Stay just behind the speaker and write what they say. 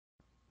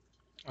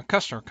a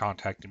customer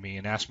contacted me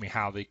and asked me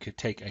how they could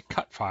take a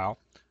cut file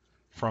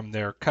from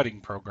their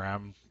cutting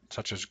program,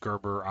 such as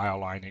Gerber,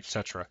 Ioline,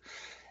 etc.,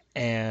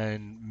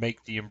 and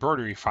make the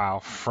embroidery file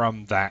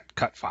from that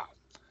cut file.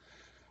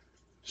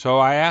 So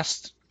I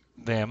asked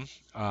them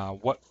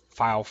what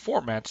file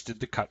formats did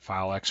the cut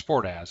file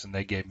export as, and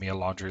they gave me a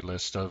laundry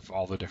list of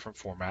all the different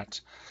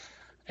formats.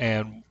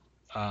 And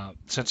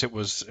since it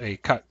was a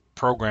cut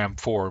program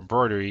for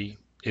embroidery,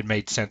 it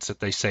made sense that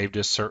they saved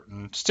as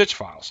certain stitch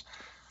files.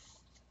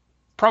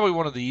 Probably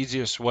one of the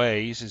easiest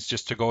ways is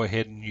just to go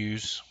ahead and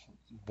use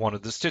one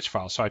of the stitch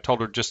files. So I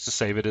told her just to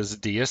save it as a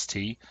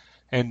DST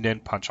and then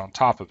punch on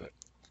top of it.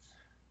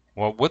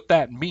 Well, what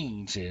that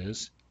means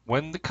is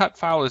when the cut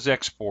file is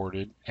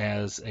exported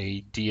as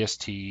a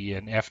DST,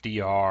 an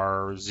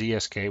FDR,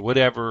 ZSK,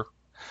 whatever,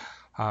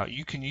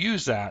 you can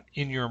use that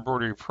in your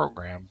embroidery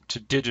program to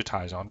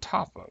digitize on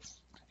top of.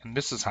 And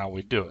this is how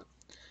we do it.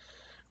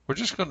 We're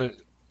just going to,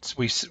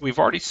 we've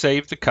already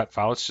saved the cut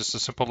file. It's just a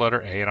simple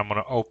letter A, and I'm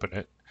going to open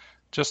it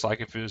just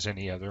like if it was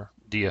any other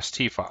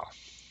DST file.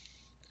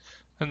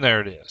 And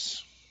there it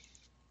is.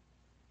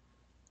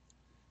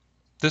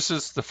 This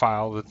is the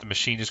file that the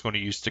machine is going to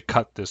use to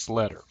cut this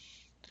letter.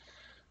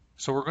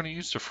 So we're going to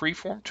use the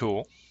freeform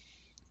tool,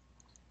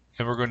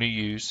 and we're going to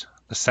use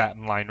the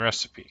satin line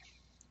recipe.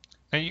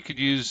 Now you could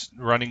use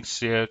running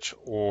stitch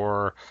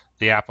or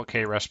the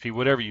applique recipe,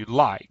 whatever you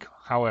like.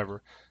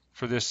 However,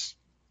 for this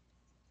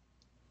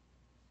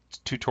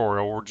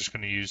tutorial, we're just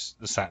going to use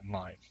the satin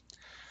line.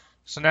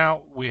 So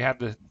now we have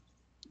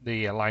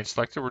the line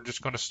selected. We're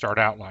just going to start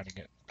outlining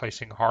it,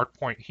 placing a hard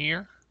point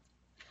here,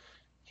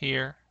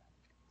 here,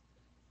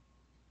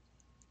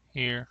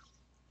 here,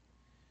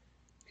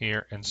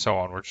 here, and so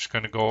on. We're just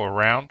going to go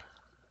around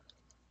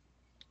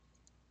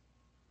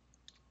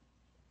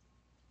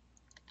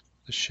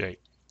the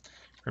shape.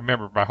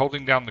 Remember, by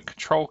holding down the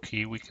Control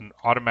key, we can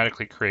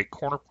automatically create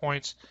corner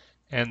points,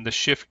 and the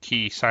Shift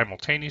key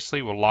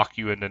simultaneously will lock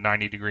you into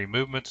 90-degree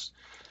movements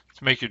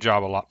to make your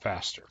job a lot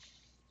faster.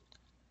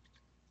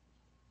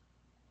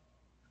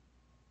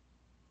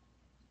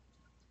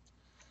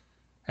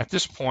 At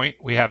this point,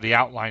 we have the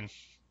outline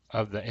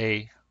of the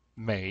A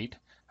made,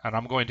 and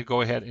I'm going to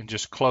go ahead and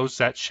just close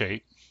that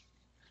shape,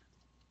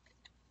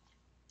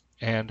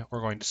 and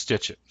we're going to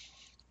stitch it.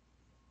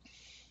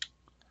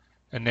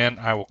 And then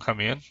I will come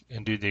in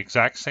and do the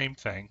exact same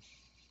thing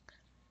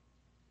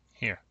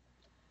here.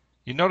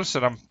 You notice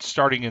that I'm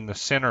starting in the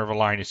center of a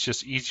line. It's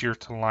just easier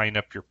to line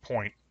up your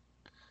point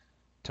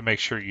to make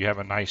sure you have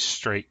a nice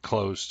straight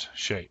closed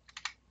shape.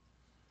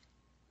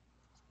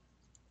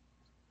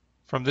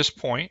 From this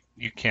point,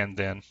 you can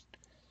then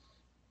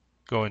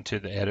go into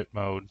the edit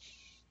mode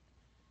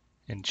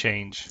and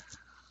change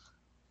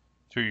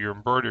through your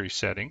embroidery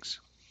settings.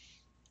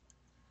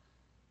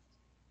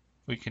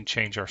 We can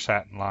change our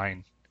satin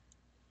line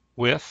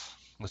width.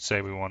 Let's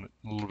say we want it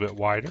a little bit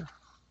wider.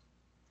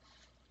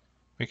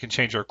 We can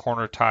change our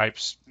corner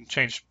types,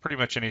 change pretty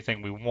much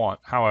anything we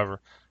want.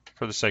 However,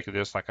 for the sake of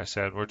this, like I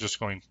said, we're just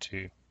going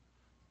to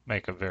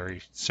make a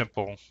very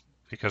simple,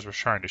 because we're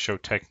trying to show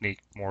technique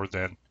more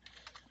than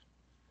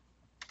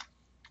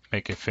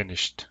make a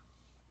finished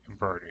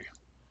embroidery.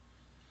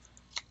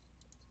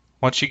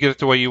 Once you get it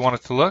the way you want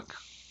it to look,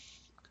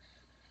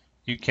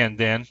 you can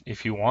then,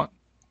 if you want,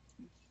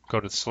 go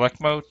to the select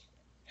mode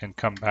and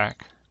come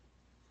back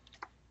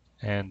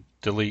and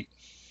delete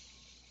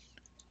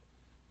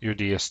your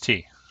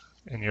DST,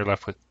 and you're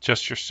left with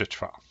just your stitch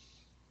file.